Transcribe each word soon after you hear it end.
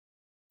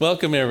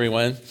Welcome,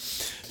 everyone.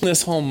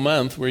 This whole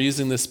month, we're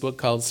using this book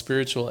called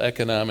Spiritual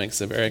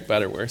Economics of Eric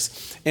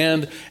Butterworth.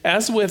 And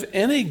as with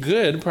any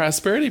good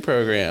prosperity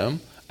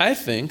program, I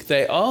think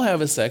they all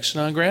have a section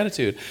on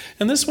gratitude.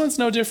 And this one's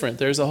no different.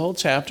 There's a whole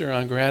chapter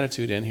on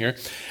gratitude in here.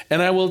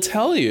 And I will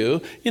tell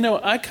you,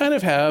 I kind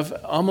of have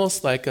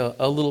almost like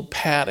a little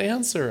pat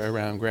answer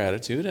around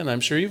gratitude. And I'm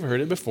sure you've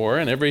heard it before.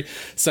 In every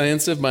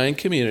Science of Mind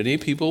community,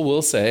 people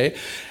will say,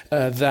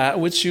 that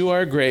which you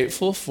are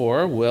grateful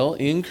for will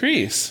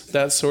increase.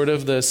 That's sort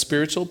of the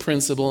spiritual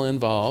principle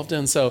involved.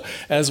 And so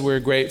as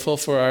we're grateful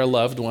for our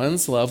loved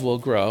ones, love will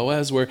grow.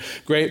 As we're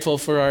grateful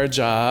for our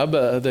job,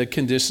 the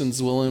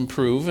conditions will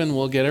improve and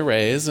we'll get a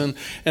raise and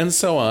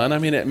so on. I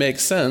mean, it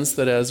makes sense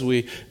that as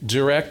we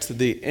direct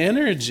the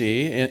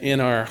energy in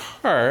our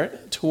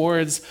heart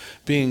towards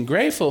being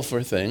grateful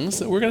for things,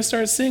 that we're going to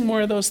start seeing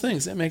more of those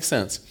things. It makes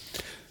sense.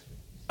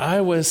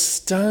 I was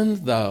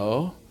stunned,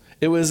 though.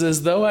 It was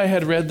as though I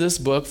had read this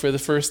book for the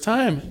first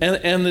time.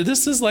 And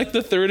this is like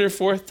the third or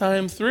fourth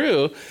time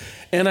through.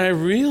 And I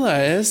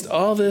realized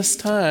all this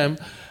time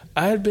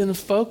I had been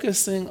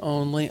focusing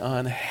only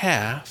on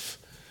half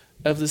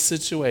of the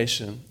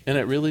situation. And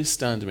it really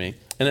stunned me.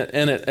 And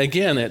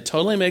it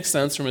totally makes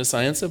sense from a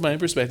Science of Mind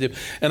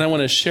perspective. And I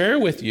want to share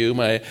with you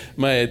my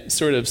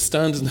sort of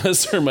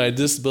stunnedness or my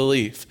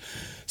disbelief.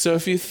 So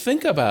if you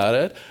think about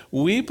it,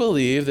 we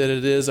believe that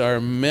it is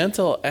our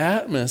mental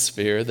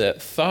atmosphere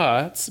that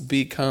thoughts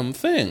become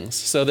things.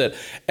 So that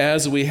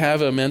as we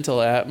have a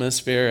mental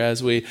atmosphere,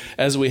 as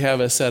we have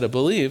a set of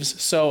beliefs,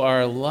 so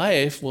our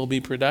life will be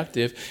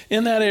productive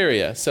in that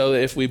area. So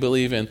that if we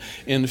believe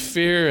in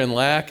fear and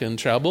lack and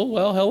trouble,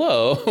 well,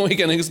 hello, we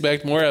can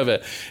expect more of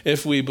it.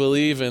 If we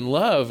believe in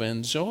love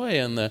and joy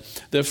and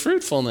the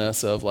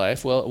fruitfulness of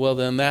life, well,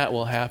 then that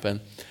will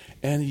happen.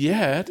 And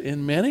yet,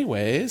 in many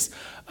ways,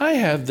 I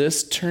had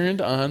this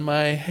turned on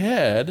my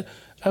head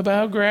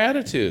about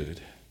gratitude.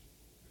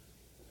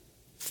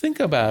 Think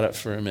about it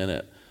for a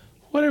minute.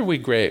 What are we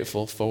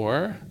grateful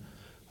for?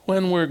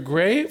 When we're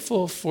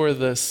grateful for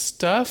the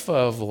stuff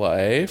of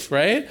life,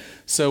 right?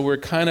 So we're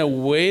kind of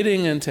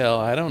waiting until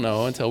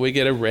we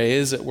get a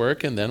raise at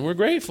work, and then we're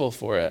grateful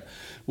for it.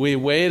 We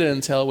wait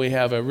until we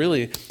have a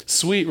really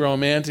sweet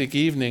romantic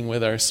evening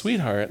with our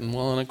sweetheart, and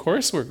of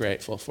course we're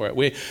grateful for it.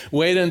 We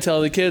wait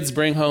until the kids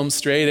bring home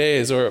straight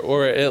A's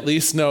or at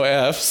least no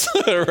F's,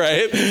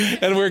 right?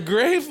 And we're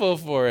grateful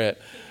for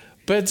it.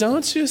 But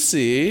don't you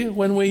see,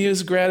 when we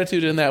use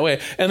gratitude in that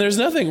way, and there's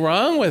nothing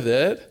wrong with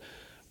it,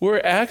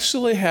 we're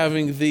actually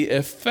having the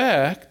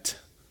effect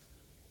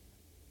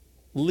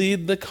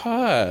lead the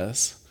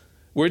cause.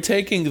 We're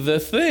taking the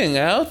thing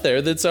out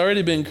there that's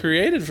already been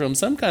created from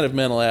some kind of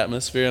mental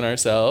atmosphere in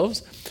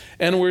ourselves,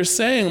 and we're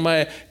saying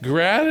my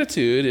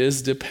gratitude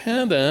is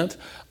dependent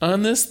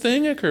on this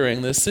thing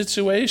occurring, this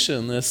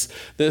situation,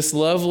 this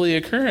lovely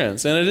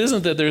occurrence. And it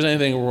isn't that there's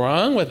anything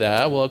wrong with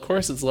that. Well, of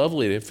course it's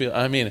lovely to feel,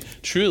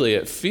 truly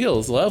it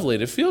feels lovely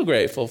to feel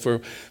grateful for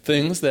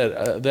things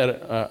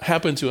that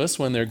happen to us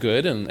when they're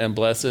good and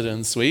blessed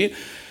and sweet.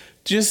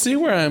 Do you see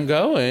where I'm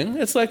going?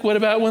 It's like, what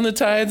about when the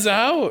tide's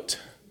out?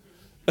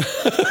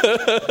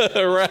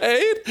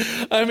 Right?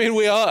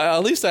 We all, at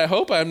least I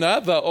hope I'm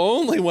not the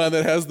only one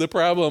that has the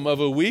problem of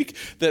a week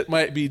that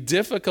might be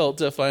difficult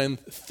to find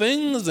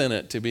things in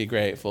it to be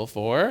grateful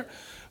for.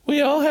 We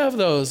all have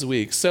those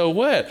weeks. So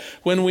what?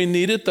 When we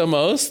need it the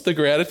most, the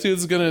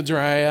gratitude's going to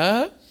dry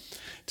up?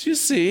 Do you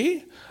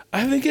see?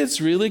 I think it's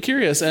really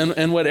curious.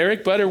 And what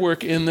Eric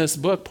Butterworth in this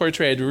book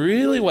portrayed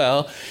really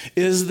well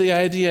is the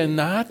idea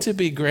not to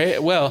be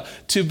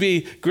to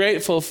be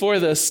grateful for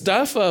the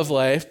stuff of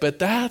life, but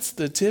that's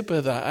the tip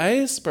of the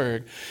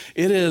iceberg.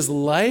 It is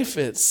life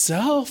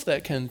itself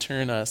that can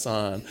turn us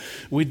on.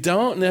 We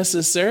don't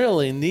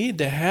necessarily need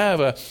to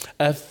have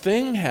a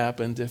thing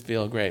happen to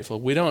feel grateful.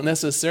 We don't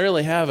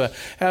necessarily have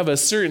a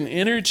certain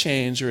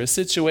interchange or a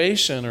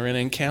situation or an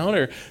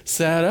encounter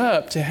set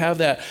up to have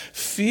that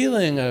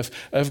feeling of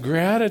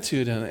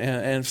gratitude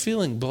and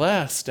feeling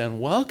blessed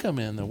and welcome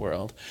in the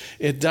world.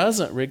 It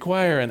doesn't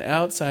require an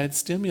outside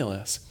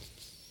stimulus.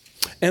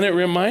 And it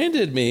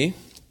reminded me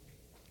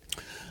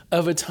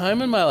of a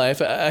time in my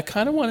life. I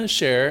kind of want to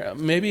share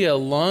maybe a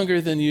longer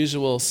than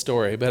usual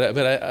story,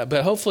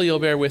 but hopefully you'll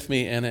bear with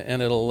me and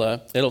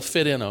it'll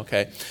fit in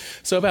okay.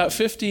 So about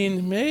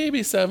 15,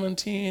 maybe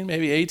 17,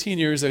 maybe 18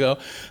 years ago,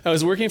 I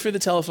was working for the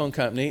telephone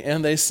company,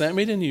 and they sent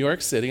me to New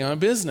York City on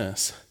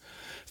business.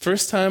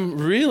 First time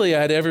really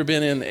I'd ever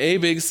been in a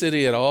big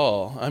city at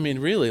all.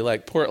 Really,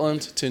 like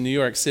Portland to New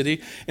York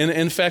City. And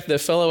in fact, the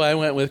fellow I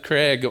went with,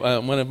 Craig,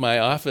 one of my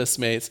office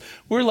mates,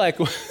 we're like,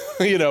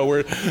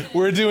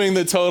 we're doing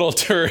the total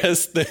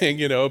tourist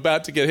thing,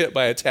 about to get hit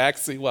by a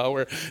taxi while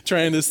we're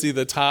trying to see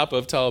the top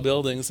of tall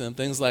buildings and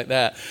things like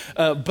that.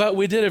 But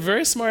we did a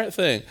very smart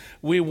thing.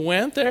 We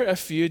went there a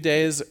few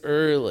days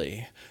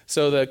early.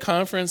 So the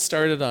conference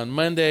started on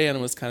Monday, and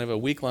it was kind of a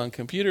week-long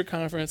computer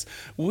conference.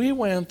 We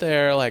went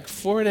there like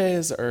 4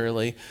 days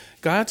early,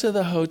 got to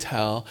the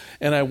hotel,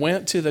 and I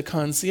went to the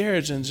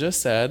concierge and just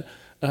said,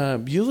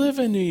 you live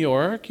in New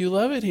York, you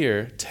love it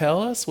here.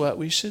 Tell us what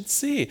we should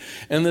see.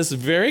 And this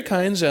very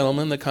kind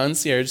gentleman, the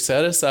concierge,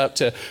 set us up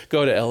to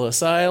go to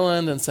Ellis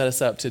Island and set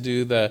us up to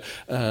do the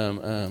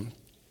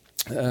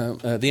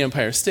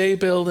Empire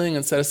State Building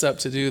and set us up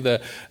to do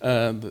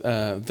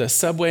the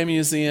Subway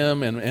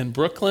Museum in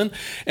Brooklyn.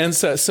 And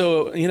so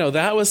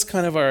that was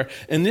kind of our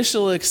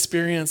initial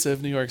experience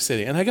of New York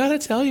City. And I got to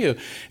tell you,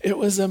 it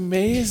was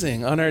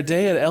amazing. On our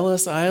day at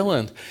Ellis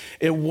Island,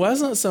 it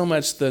wasn't so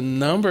much the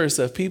numbers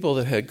of people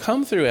that had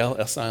come through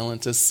Ellis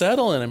Island to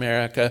settle in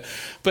America,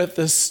 but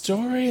the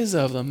stories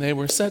of them. They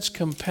were such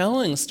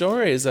compelling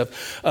stories of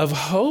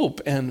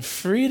hope and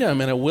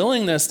freedom and a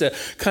willingness to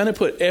kind of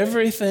put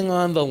everything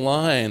on the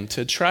line,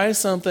 to try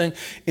something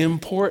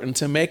important,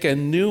 to make a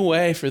new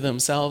way for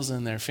themselves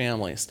and their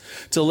families,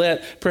 to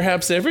let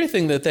perhaps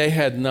everything that they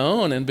had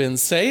known and been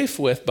safe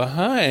with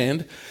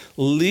behind,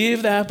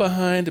 leave that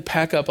behind, to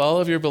pack up all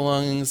of your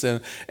belongings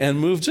and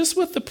move just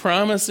with the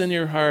promise in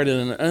your heart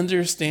and an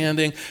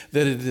understanding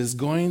that it is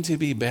going to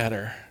be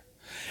better.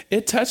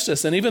 It touched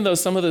us. And even though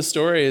some of the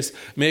stories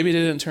maybe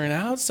didn't turn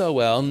out so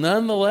well,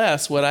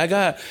 nonetheless, what I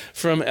got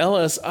from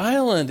Ellis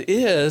Island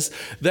is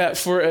that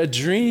for a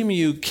dream,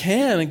 you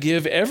can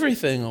give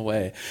everything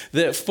away.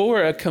 That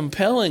for a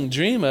compelling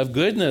dream of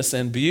goodness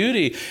and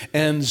beauty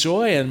and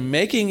joy and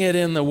making it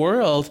in the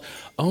world,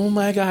 oh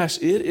my gosh,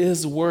 it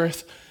is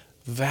worth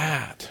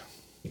that.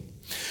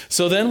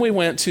 So then we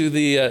went to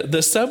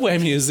the Subway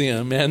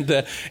Museum, and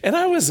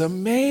I was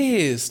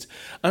amazed.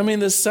 I mean,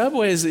 the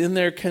subways in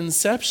their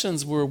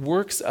conceptions were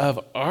works of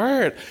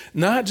art,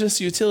 not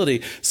just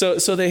utility. So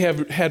they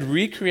had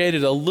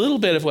recreated a little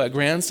bit of what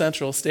Grand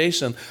Central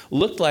Station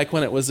looked like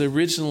when it was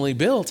originally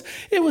built.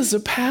 It was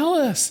a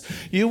palace.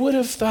 You would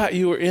have thought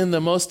you were in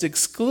the most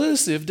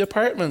exclusive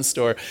department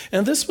store.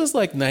 And this was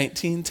like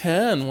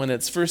 1910 when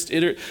its first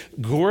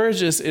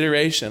gorgeous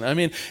iteration. I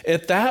mean,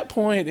 at that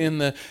point in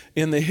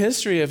the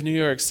history of New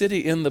York City,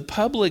 in the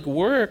public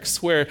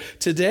works, where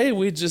today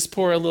we just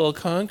pour a little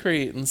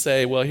concrete and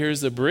say, well,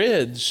 here's a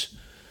bridge.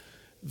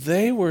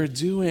 They were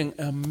doing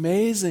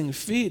amazing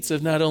feats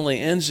of not only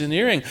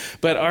engineering,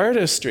 but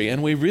artistry.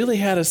 And we really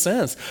had a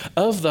sense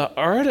of the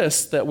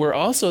artists that were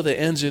also the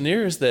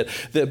engineers that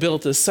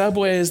built the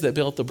subways, that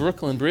built the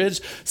Brooklyn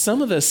Bridge.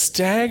 Some of the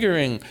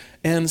staggeringly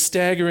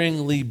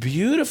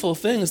beautiful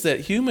things that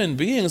human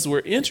beings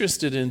were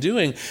interested in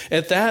doing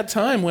at that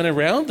time when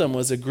around them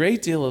was a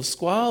great deal of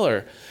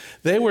squalor.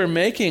 They were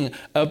making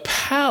a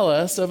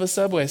palace of a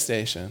subway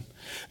station.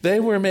 They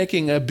were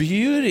making a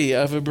beauty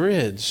of a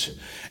bridge.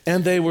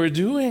 And they were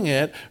doing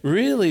it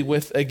really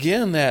with,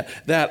 again,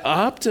 that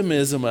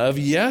optimism of,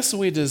 yes,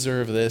 we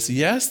deserve this.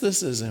 Yes,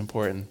 this is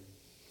important.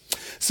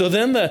 So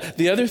then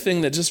the other thing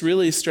that just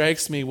really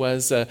strikes me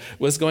was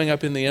going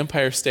up in the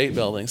Empire State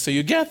Building. So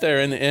you get there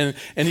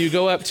and you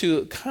go up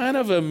to kind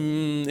of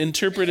an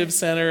interpretive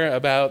center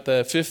about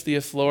the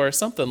 50th floor,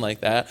 something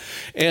like that.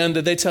 And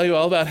they tell you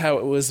all about how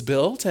it was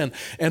built. And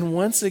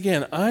once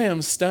again, I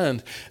am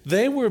stunned.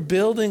 They were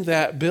building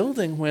that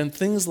building when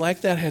things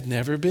like that had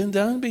never been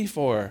done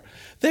before.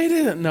 They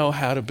didn't know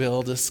how to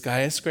build a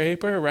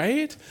skyscraper,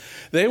 right?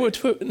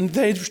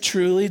 They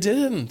truly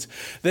didn't.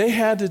 They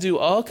had to do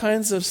all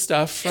kinds of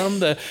stuff from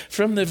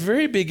the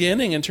very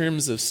beginning in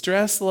terms of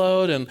stress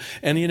load and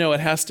it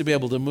has to be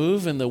able to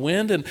move in the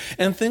wind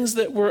and things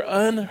that were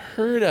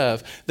unheard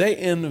of. They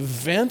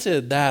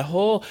invented that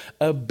whole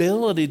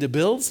ability to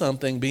build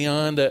something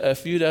beyond a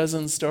few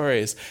dozen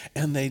stories,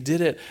 and they did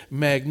it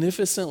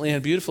magnificently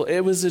and beautiful.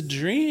 It was a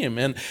dream,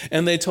 and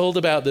they told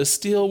about the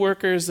steel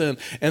workers and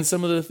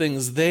some of the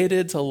things they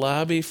did to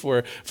lobby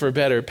for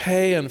better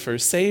pay and for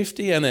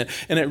safety, and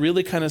it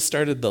really kind of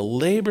started the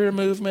labor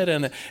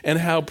movement and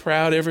how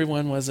proud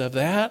everyone was of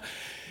that.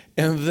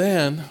 And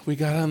then we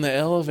got on the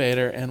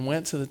elevator and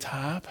went to the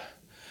top,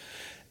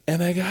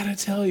 and I got to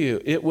tell you,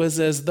 it was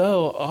as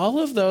though all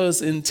of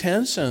those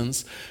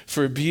intentions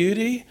for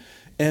beauty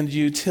and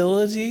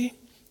utility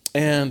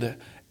and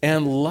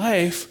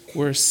life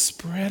were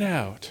spread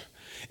out.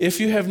 If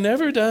you have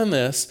never done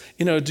this,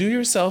 do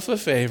yourself a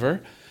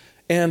favor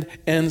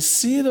and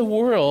see the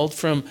world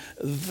from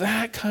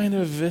that kind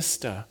of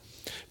vista.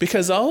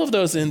 Because all of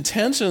those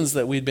intentions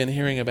that we'd been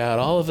hearing about,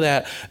 all of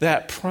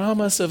that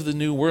promise of the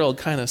new world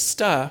kind of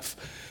stuff,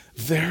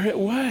 there it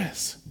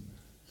was.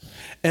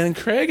 And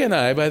Craig and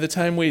I, by the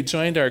time we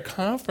joined our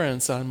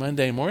conference on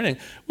Monday morning,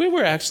 we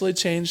were actually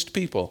changed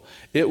people.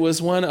 It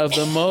was one of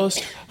the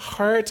most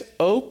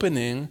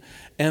heart-opening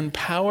and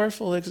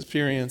powerful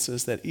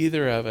experiences that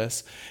either of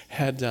us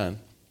had done.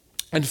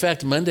 In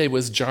fact, Monday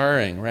was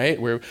jarring, right?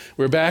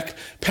 We're back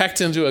packed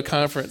into a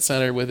conference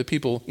center with the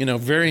people,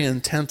 very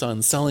intent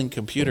on selling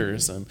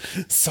computers and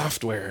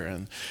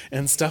software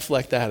and stuff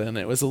like that. And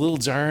it was a little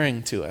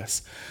jarring to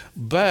us.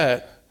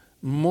 But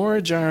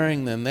more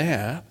jarring than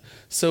that,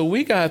 so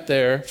we got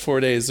there 4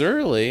 days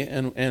early,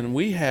 and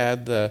we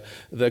had the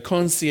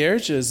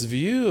concierge's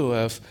view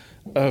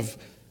of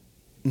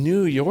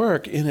New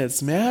York in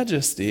its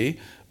majesty,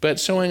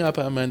 but showing up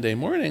on Monday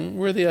morning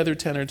were the other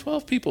 10 or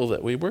 12 people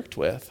that we worked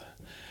with.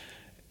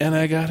 And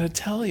I got to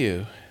tell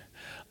you,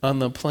 on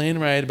the plane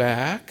ride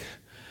back?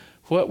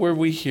 What were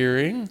we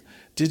hearing?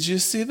 Did you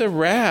see the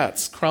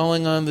rats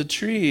crawling on the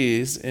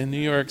trees in New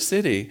York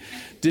City?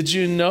 Did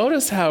you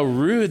notice how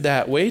rude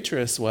that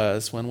waitress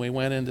was when we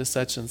went into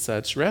such and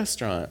such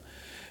restaurant?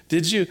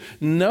 Did you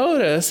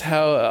notice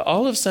how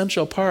all of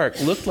Central Park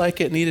looked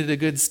like it needed a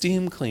good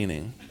steam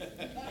cleaning?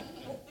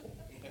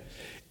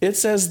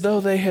 It's as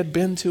though they had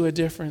been to a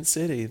different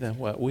city than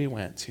what we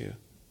went to.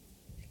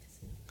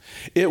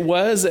 It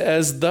was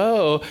as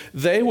though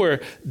they were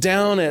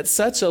down at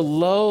such a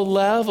low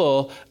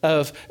level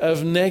of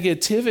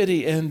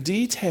negativity and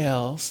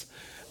details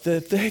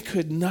that they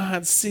could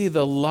not see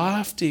the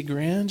lofty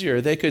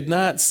grandeur. They could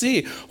not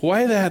see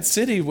why that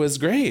city was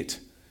great,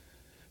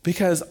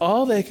 because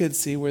all they could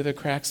see were the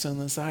cracks in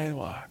the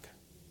sidewalk.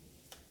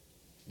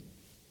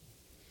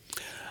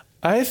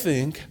 I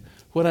think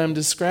what I'm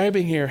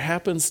describing here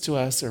happens to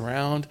us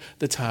around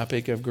the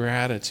topic of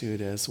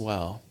gratitude as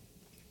well.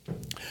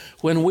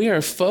 When we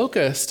are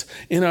focused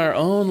in our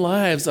own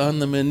lives on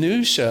the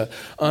minutia,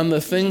 on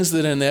the things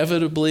that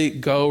inevitably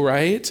go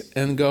right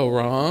and go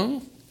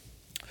wrong,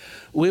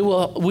 we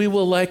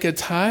will like a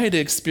tide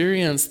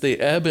experience the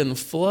ebb and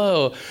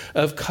flow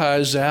of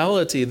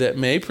causality that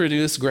may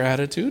produce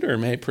gratitude or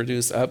may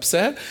produce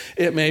upset.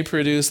 It may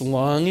produce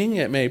longing.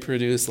 It may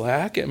produce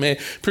lack. It may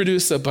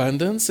produce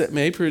abundance. It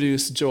may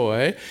produce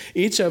joy.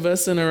 Each of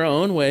us in our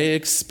own way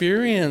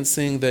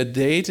experiencing the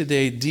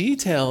day-to-day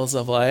details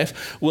of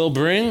life will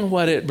bring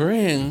what it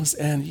brings.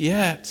 And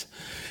yet,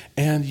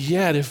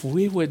 if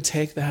we would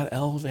take that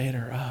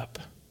elevator up,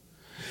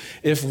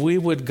 if we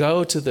would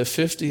go to the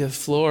 50th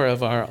floor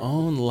of our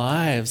own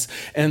lives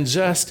and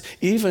just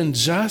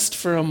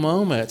for a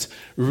moment,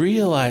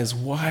 realize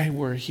why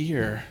we're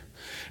here.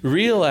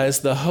 Realize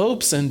the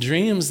hopes and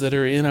dreams that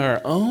are in our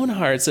own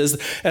hearts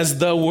as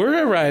though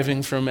we're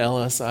arriving from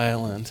Ellis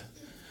Island.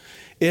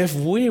 If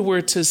we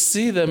were to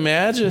see the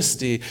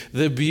majesty,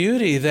 the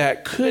beauty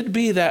that could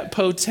be, that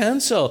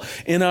potential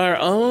in our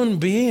own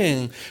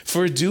being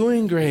for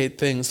doing great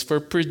things, for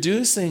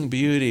producing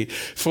beauty,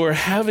 for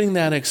having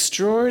that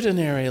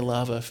extraordinary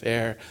love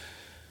affair,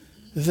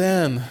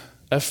 then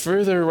a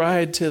further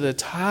ride to the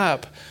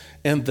top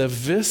and the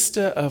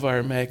vista of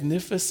our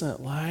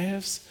magnificent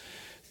lives,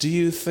 do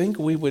you think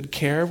we would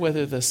care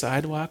whether the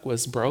sidewalk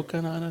was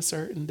broken on a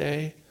certain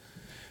day?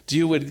 Do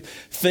you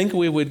think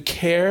we would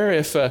care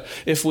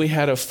if we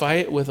had a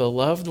fight with a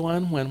loved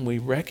one when we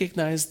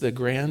recognize the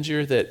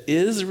grandeur that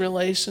is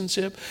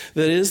relationship,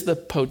 that is the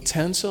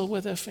potential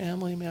with a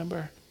family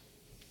member?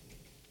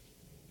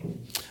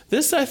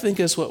 This, I think,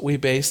 is what we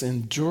base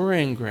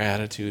enduring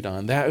gratitude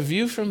on, that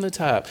view from the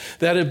top,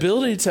 that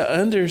ability to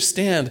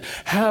understand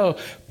how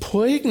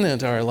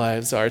poignant our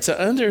lives are, to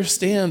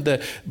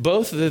understand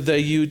both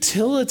the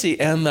utility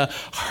and the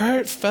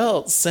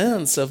heartfelt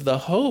sense of the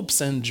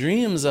hopes and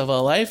dreams of a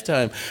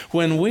lifetime.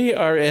 When we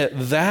are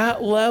at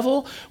that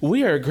level,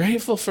 we are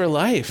grateful for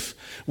life.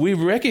 We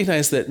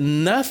recognize that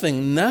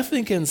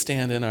nothing can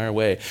stand in our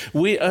way.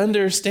 We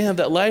understand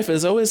that life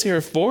is always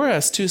here for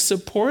us, to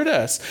support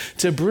us,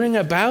 to bring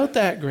about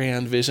that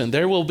grand vision.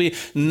 There will be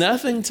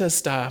nothing to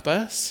stop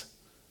us.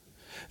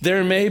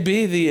 There may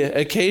be the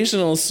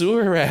occasional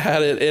sewer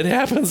rat. It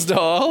happens to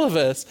all of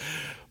us.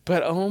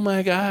 But oh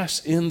my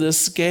gosh, in the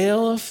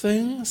scale of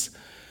things,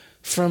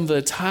 from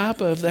the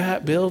top of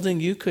that building,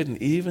 you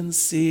couldn't even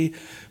see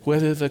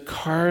whether the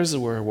cars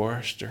were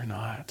washed or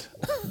not.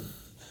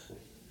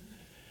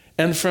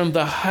 And from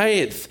the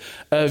height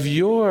of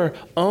your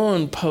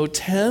own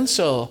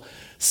potential,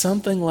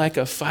 something like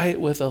a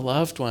fight with a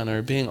loved one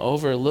or being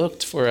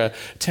overlooked for a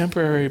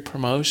temporary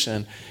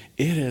promotion,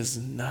 it is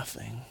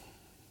nothing.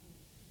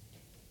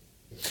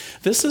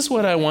 This is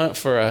what I want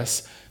for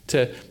us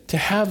to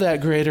have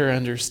that greater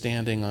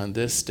understanding on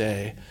this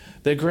day.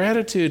 That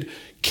gratitude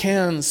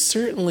can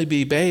certainly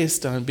be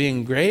based on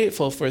being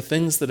grateful for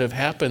things that have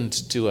happened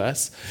to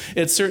us.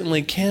 It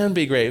certainly can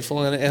be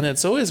grateful, and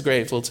it's always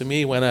grateful to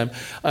me when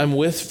I'm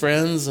with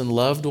friends and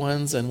loved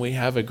ones and we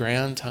have a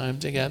grand time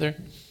together.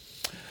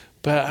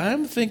 But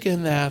I'm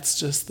thinking that's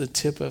just the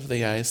tip of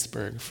the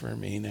iceberg for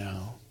me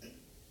now.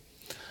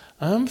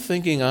 I'm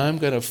thinking I'm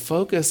going to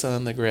focus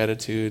on the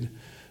gratitude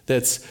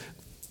that's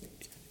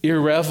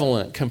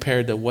irrelevant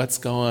compared to what's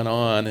going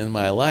on in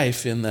my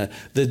life, in the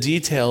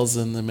details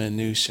and the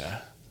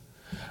minutia.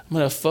 I'm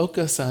going to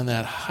focus on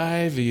that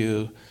high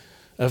view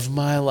of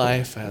my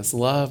life as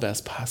love,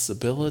 as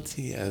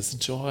possibility, as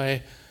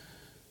joy,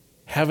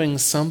 having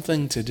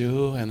something to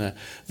do, and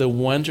the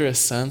wondrous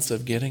sense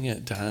of getting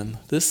it done.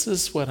 This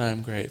is what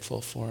I'm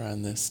grateful for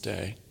on this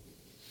day.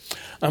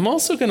 I'm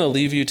also going to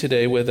leave you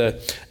today with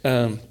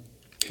a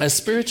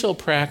spiritual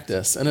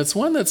practice, and it's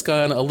one that's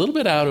gone a little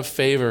bit out of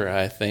favor,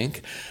 I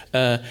think.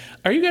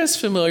 Are you guys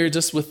familiar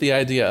just with the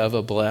idea of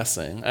a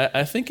blessing?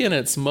 I think in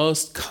its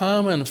most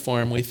common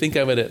form, we think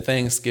of it at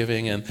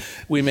Thanksgiving, and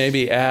we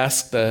maybe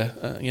ask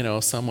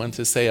someone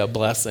to say a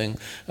blessing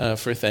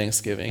for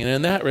Thanksgiving. And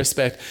in that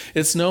respect,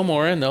 it's no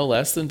more and no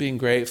less than being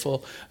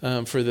grateful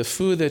for the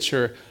food that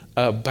you're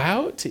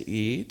about to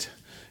eat.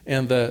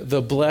 and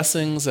the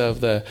blessings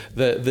of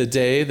the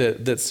day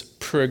that's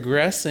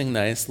progressing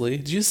nicely.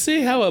 Do you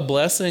see how a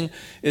blessing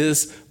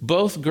is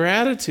both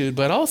gratitude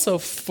but also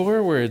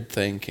forward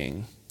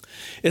thinking?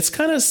 It's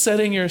kind of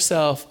setting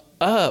yourself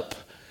up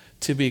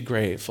to be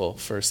grateful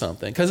for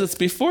something, because it's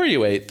before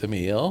you ate the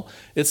meal.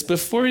 It's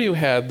before you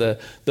had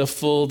the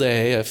full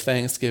day of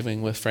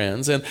Thanksgiving with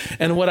friends.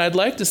 And what I'd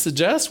like to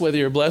suggest, whether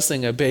you're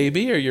blessing a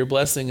baby or you're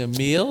blessing a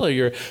meal or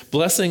you're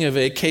blessing a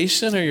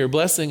vacation or you're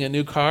blessing a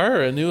new car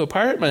or a new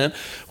apartment,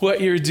 what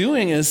you're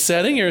doing is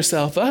setting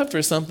yourself up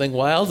for something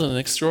wild and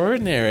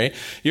extraordinary.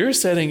 You're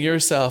setting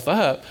yourself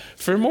up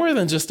for more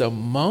than just a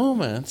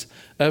moment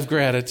of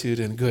gratitude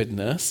and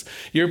goodness.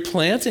 You're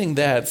planting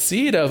that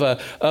seed of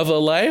a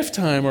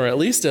lifetime, or at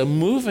least a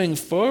moving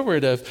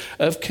forward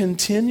of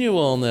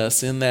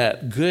continualness in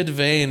that good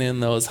vein,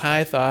 in those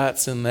high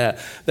thoughts, in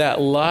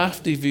that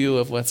lofty view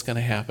of what's going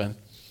to happen.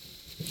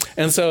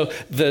 And so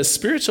the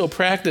spiritual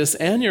practice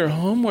and your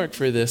homework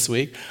for this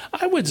week,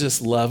 I would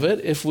just love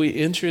it if we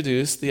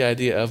introduce the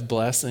idea of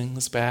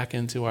blessings back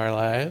into our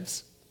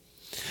lives.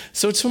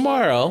 So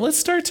tomorrow, let's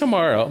start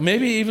tomorrow,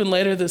 maybe even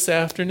later this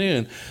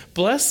afternoon.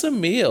 Bless a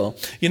meal.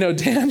 You know,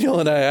 Daniel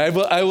and I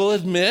will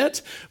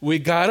admit, we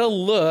got a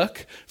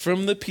look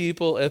from the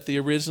people at the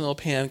original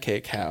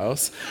Pancake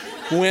House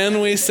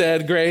when we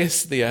said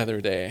grace the other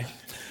day.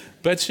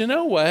 But you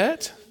know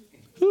what?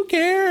 Who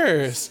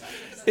cares?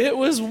 It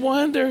was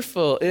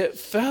wonderful. It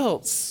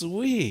felt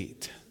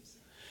sweet.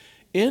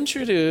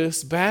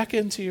 Introduce back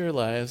into your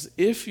lives,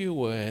 if you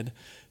would,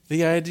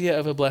 the idea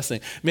of a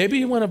blessing. Maybe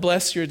you want to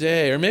bless your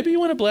day, or maybe you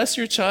want to bless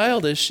your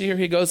child as she or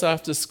he goes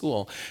off to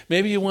school.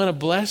 Maybe you want to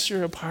bless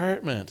your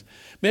apartment.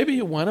 Maybe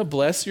you want to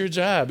bless your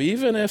job,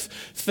 even if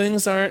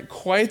things aren't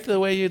quite the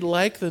way you'd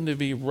like them to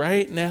be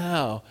right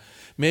now.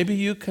 Maybe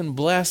you can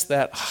bless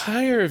that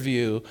higher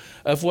view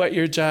of what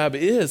your job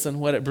is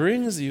and what it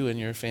brings you and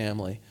your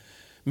family.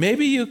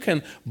 Maybe you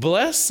can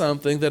bless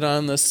something that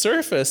on the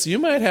surface you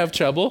might have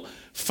trouble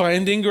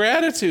finding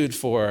gratitude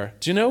for.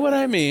 Do you know what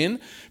I mean?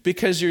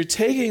 Because you're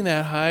taking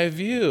that high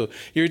view.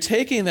 You're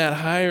taking that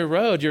higher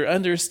road. You're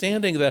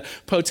understanding the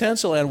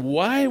potential and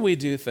why we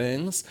do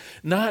things,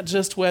 not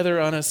just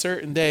whether on a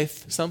certain day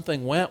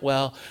something went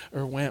well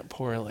or went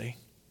poorly.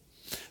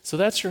 So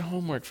that's your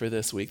homework for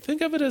this week.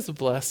 Think of it as a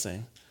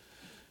blessing,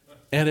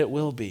 and it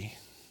will be.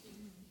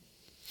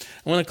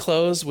 I want to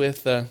close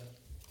with a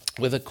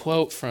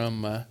quote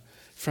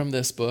from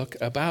this book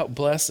about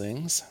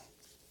blessings.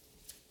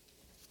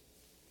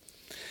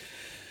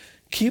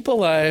 Keep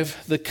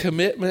alive the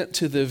commitment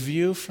to the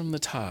view from the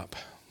top.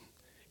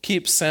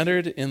 Keep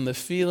centered in the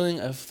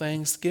feeling of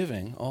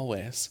thanksgiving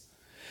always.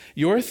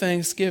 Your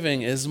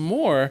thanksgiving is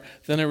more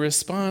than a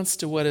response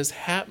to what is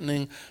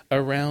happening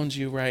around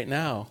you right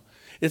now.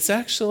 It's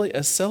actually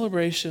a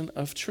celebration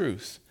of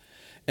truth.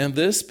 And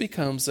this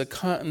becomes a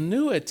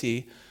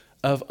continuity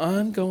of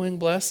ongoing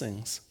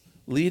blessings,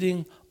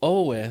 leading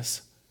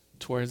always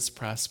towards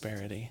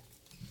prosperity.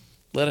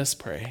 Let us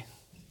pray.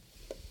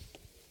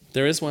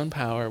 There is one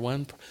power,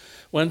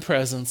 one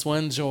presence,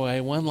 one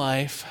joy, one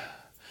life,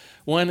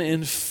 one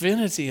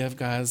infinity of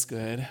God's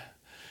good.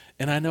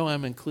 And I know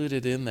I'm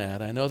included in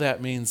that. I know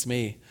that means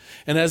me.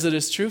 And as it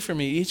is true for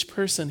me, each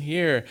person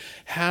here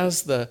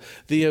has the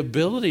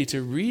ability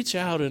to reach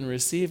out and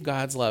receive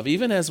God's love.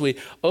 Even as we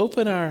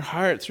open our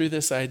heart through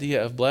this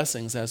idea of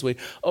blessings, as we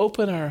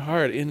open our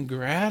heart in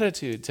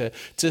gratitude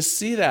to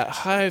see that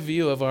high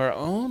view of our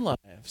own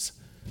lives,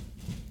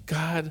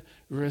 God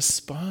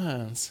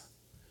responds,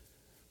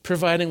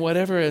 providing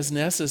whatever is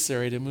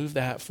necessary to move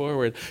that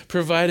forward,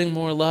 providing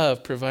more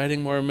love,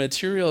 providing more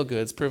material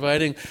goods,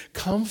 providing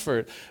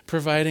comfort,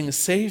 providing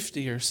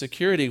safety or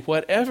security,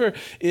 whatever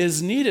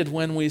is needed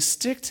when we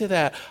stick to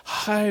that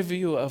high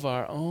view of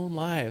our own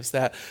lives,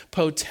 that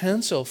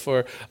potential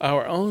for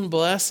our own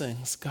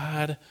blessings,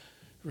 God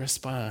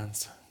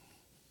responds.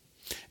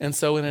 And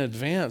so in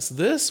advance,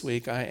 this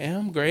week, I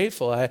am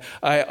grateful.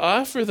 I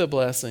offer the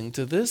blessing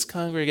to this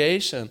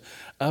congregation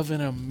of an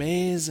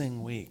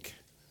amazing week.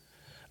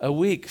 A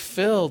week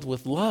filled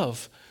with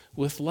love,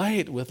 with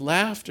light, with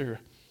laughter,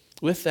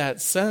 with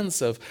that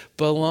sense of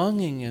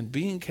belonging and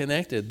being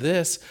connected.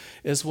 This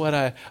is what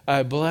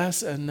I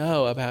bless and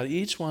know about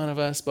each one of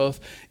us, both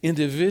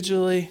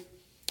individually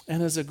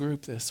and as a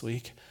group this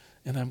week.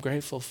 And I'm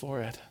grateful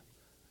for it.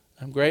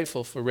 I'm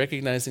grateful for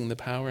recognizing the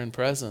power and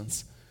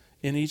presence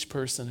in each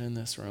person in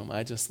this room.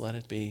 I just let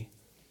it be.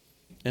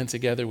 And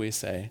together we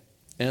say,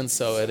 and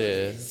so it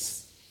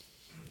is.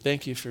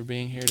 Thank you for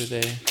being here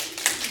today.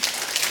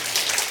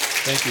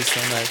 Thank you so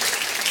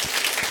much.